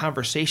new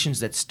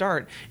conversations that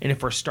start. And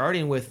if we're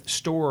starting with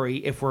story,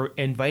 if we're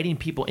inviting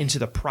people into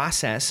the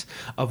process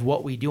of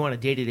what we do on a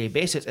day-to-day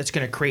basis, it's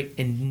going to create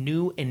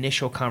new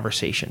initial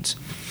conversations.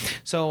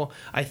 So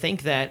I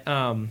think that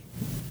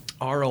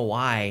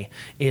ROI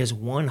is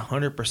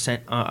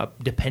 100%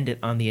 dependent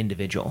on the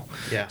individual.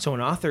 Yeah. So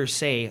when authors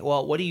say,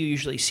 well, what do you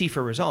usually see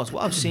for results?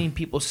 Well, I've seen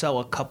people sell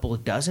a couple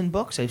of dozen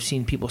books. I've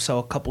seen people sell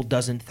a couple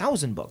dozen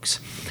thousand books.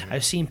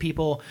 I've seen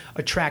people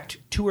attract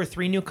 2 or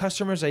 3 new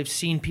customers. I've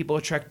seen people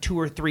attract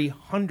 200 or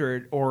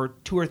 300 or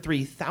 2,000 or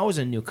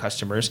 3,000 new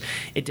customers.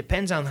 It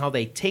depends on how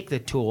they take the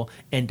tool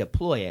and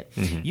deploy it.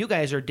 You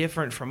guys are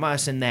different from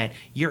us in that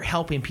you're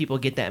helping people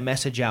get that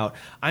message out.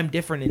 I'm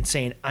different in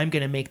saying I'm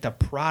going to make the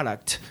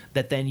product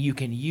that then you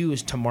can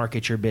use to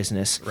market your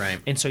business. Right.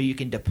 And so you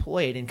can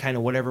deploy it in kind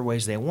of whatever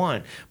ways they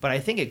want. But I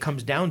think it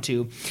comes down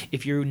to,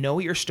 if you know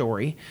your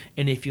story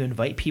and if you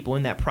invite people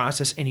in that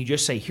process and you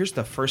just say, here's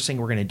the first thing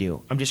we're going to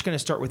do. I'm just going to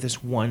start with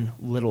this one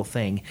little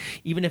thing.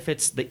 Even if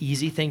it's the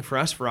easy thing for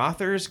us, for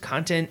authors,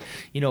 content,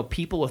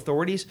 people,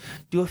 authorities,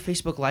 do a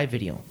Facebook Live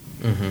video.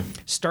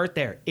 Start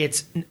there.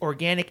 It's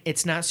organic.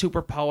 It's not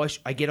super polished.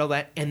 I get all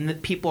that. And the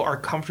people are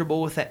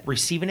comfortable with that,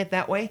 receiving it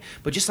that way.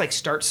 But just like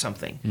start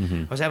something.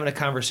 I was having a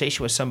conversation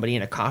with somebody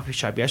in a coffee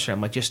shop yesterday. I'm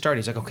like, just start.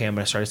 He's like, okay, I'm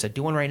going to start. I said,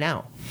 do one right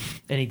now.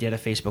 And he did a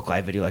Facebook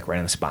Live video like right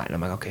on the spot. And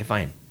I'm like, okay,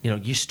 fine.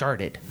 you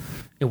started.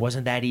 It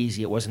wasn't that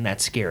easy. It wasn't that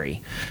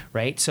scary,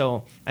 right?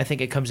 So I think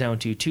it comes down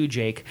to, too,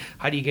 Jake,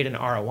 how do you get an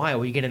ROI?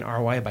 Well, you get an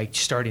ROI by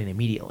starting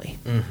immediately.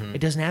 It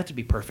doesn't have to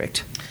be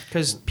perfect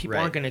because people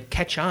aren't going to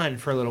catch on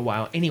for a little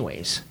while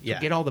anyways. Yeah.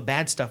 So get all the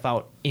bad stuff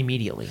out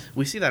immediately.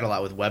 We see that a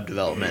lot with web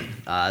development.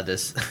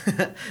 This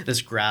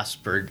this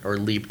grasp or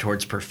leap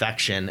towards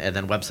perfection, and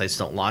then websites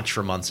don't launch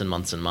for months and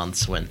months and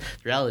months. When the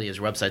reality is,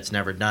 your website's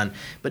never done.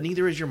 But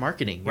neither is your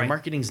marketing. Your Right.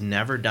 marketing's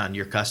never done.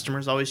 Your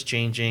customer's always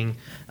changing.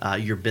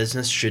 Your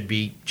business should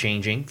be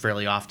changing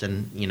fairly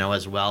often,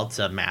 as well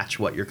to match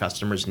what your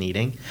customer's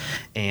needing.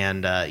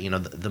 And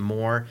the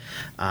more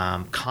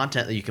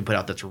content that you can put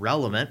out that's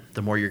relevant,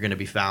 the more you're going to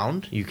be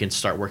found. You can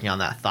start working on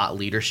that thought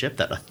leadership,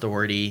 that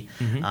authority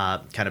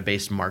kind of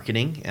based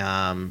marketing.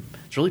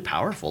 It's really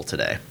powerful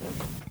today.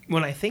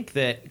 When I think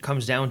that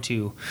comes down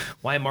to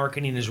why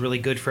marketing is really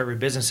good for every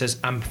business is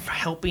I'm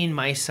helping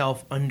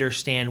myself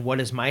understand what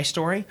is my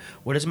story,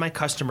 what is my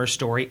customer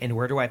story, and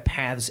where do our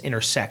paths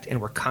intersect. And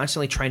we're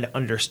constantly trying to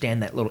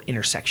understand that little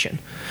intersection.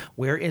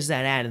 Where is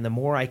that at? And the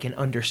more I can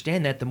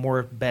understand that, the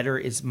more better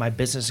is my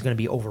business is going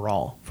to be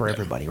overall for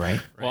everybody,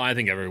 right? Well, I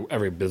think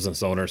every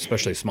business owner,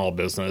 especially small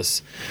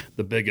business,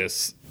 the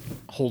biggest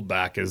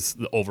holdback is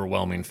the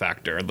overwhelming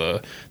factor,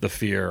 the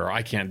fear, or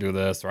I can't do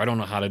this, or I don't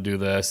know how to do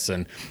this,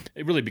 and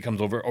it really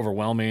becomes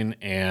overwhelming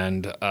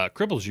and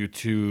cripples you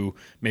to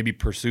maybe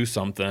pursue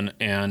something.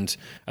 And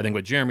I think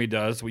what Jeremy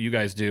does, what you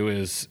guys do,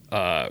 is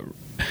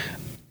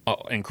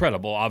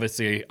incredible.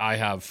 Obviously, I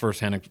have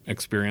firsthand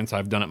experience.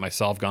 I've done it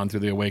myself, gone through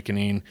the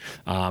awakening,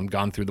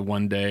 gone through the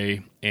one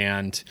day,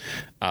 and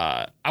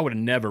I would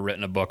have never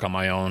written a book on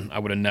my own. I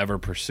would have never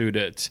pursued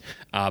it.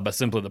 But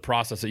simply the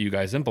process that you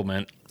guys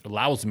implement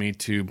allows me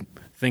to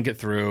think it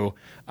through,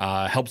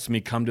 helps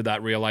me come to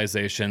that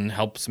realization,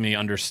 helps me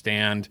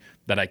understand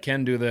that I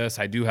can do this,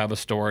 I do have a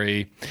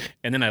story,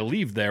 and then I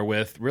leave there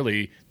with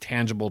really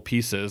tangible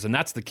pieces. And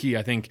that's the key,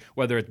 I think,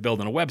 whether it's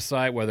building a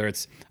website, whether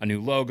it's a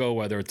new logo,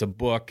 whether it's a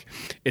book,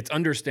 it's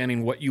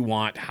understanding what you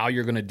want, how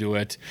you're going to do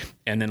it,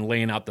 and then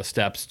laying out the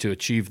steps to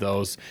achieve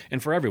those.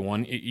 And for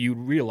everyone, you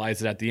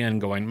realize it at the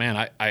end going,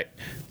 man,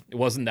 it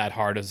wasn't that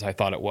hard as I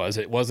thought it was.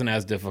 It wasn't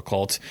as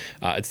difficult.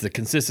 It's the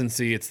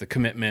consistency, it's the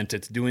commitment,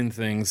 it's doing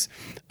things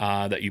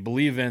that you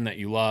believe in, that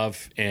you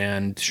love,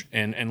 and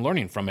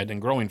learning from it and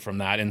growing from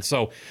that. And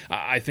so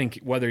I think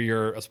whether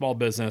you're a small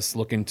business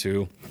looking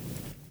to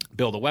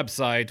build a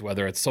website,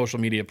 whether it's social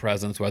media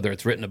presence, whether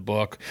it's written a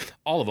book,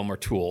 all of them are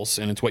tools,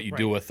 and it's what you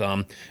do with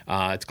them.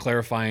 It's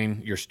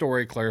clarifying your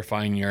story,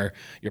 clarifying your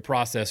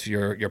process,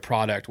 your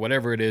product,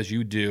 whatever it is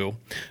you do.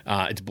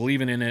 It's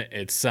believing in it,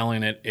 it's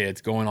selling it,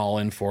 it's going all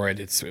in for it,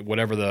 it's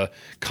whatever the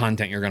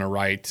content you're going to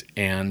write.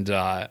 And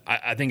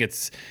I think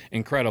it's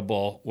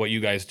incredible what you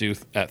guys do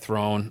at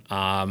Throne.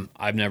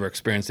 I've never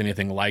experienced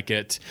anything like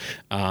it.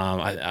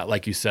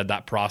 Like you said,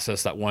 that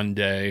process, that one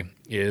day,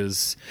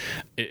 is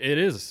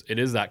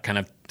that kind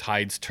of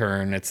tides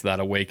turn. It's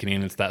that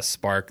awakening. It's that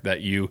spark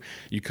that you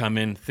come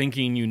in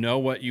thinking you know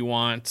what you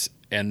want,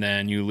 and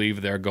then you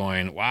leave there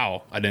going,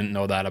 wow, I didn't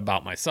know that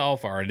about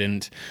myself, or I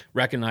didn't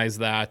recognize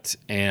that.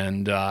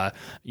 And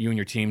you and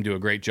your team do a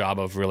great job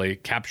of really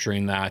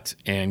capturing that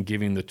and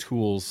giving the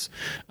tools.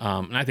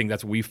 And I think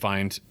that's what we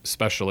find,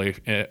 especially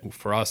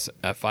for us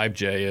at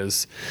 5J,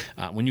 is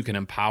when you can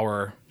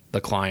empower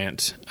the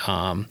client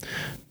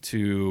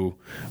to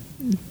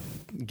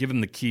give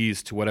them the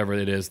keys to whatever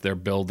it is they're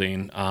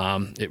building.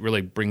 It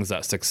really brings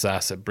that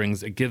success.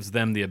 It gives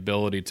them the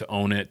ability to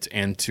own it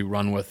and to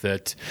run with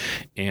it.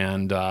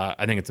 And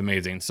I think it's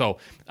amazing. So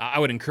I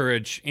would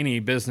encourage any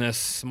business,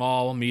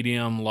 small,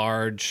 medium,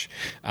 large,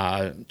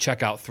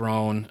 check out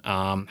Throne.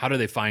 How do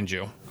they find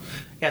you?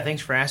 Yeah,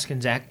 thanks for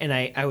asking, Zach. And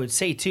I would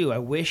say, too, I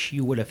wish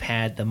you would have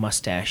had the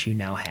mustache you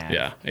now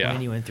have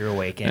when you went through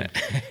Awaken.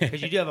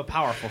 Because you do have a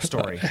powerful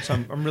story. So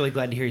I'm really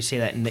glad to hear you say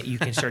that and that you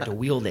can start to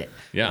wield it.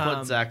 Yeah.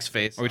 Put Zach's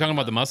face. Are we talking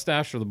about the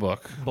mustache or the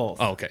book? Both.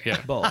 Oh, okay.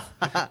 Yeah. Both.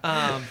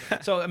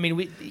 So, I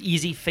mean,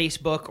 easy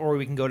Facebook, or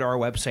we can go to our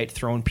website,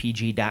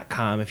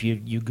 thronepg.com. If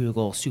you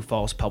Google Sioux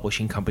Falls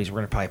Publishing Companies, we're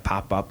going to probably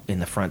pop up in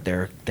the front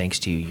there, thanks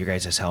to your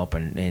guys' help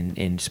and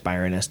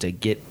inspiring us to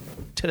get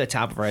to the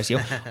top of our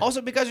SEO.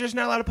 Also, because there's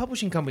not a lot of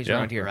publishing companies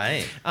around here.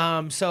 Right.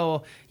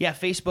 So, yeah,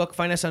 Facebook.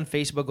 Find us on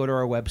Facebook. Go to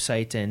our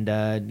website, and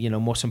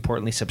most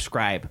importantly,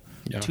 subscribe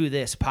to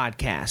this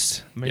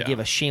podcast. I'm going to give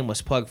a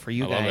shameless plug for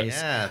you guys.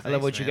 Yeah, I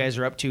love what you guys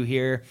are up to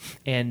here,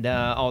 and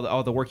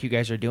all the work you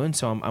guys are doing.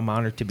 So I'm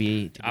honored to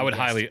be. I would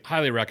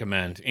highly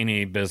recommend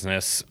any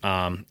business,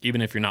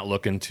 even if you're not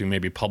looking to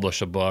maybe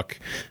publish a book.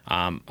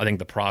 I think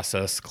the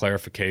process,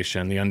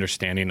 clarification, the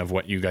understanding of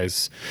what you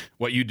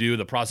do,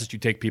 the process you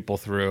take people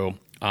through,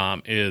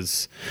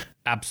 is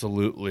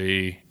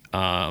absolutely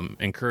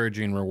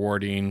encouraging,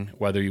 rewarding.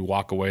 Whether you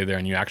walk away there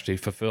and you actually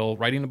fulfill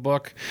writing a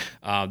book,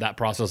 that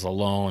process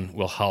alone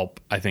will help,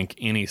 I think,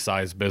 any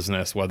size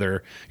business,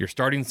 whether you're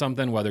starting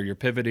something, whether you're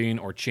pivoting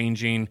or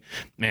changing.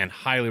 Man,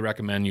 highly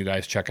recommend you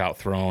guys check out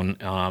Throne.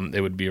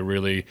 It would be a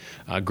really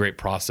great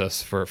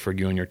process for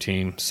you and your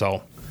team.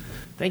 So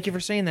thank you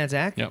for saying that,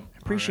 Zach. Yep.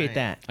 Appreciate right.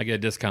 that. I get a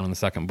discount on the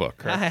second book.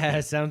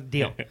 Correct? Sound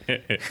deal.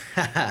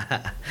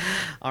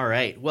 All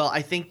right. Well,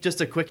 I think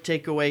just a quick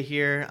takeaway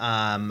here.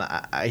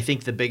 I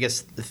think the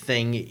biggest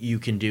thing you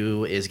can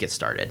do is get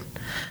started.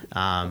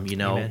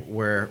 Amen.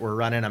 We're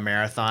running a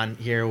marathon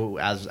here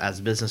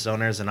as business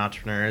owners and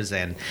entrepreneurs,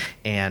 and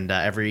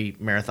every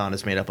marathon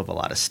is made up of a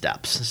lot of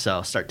steps.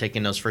 So start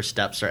taking those first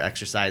steps, start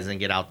exercising,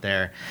 get out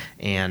there,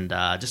 and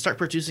just start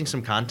producing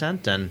some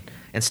content and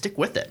stick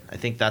with it. I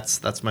think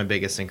that's my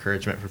biggest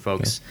encouragement for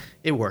folks.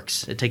 It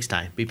works. It takes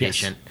time. Be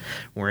patient.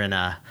 We're in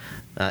a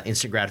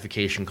instant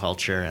gratification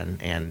culture,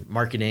 and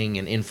marketing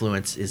and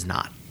influence is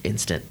not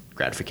instant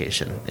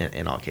gratification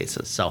in all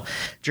cases. So,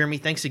 Jeremy,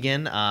 thanks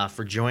again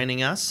for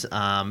joining us.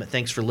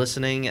 Thanks for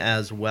listening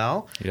as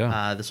well.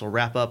 Yeah. This will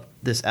wrap up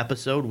this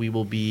episode. We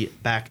will be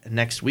back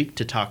next week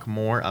to talk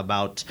more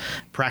about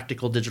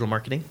practical digital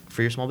marketing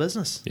for your small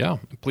business. Yeah.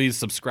 Please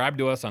subscribe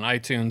to us on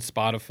iTunes,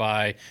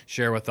 Spotify,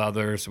 share with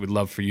others. We'd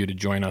love for you to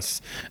join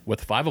us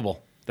with Fiveable.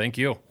 Thank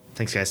you.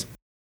 Thanks, guys.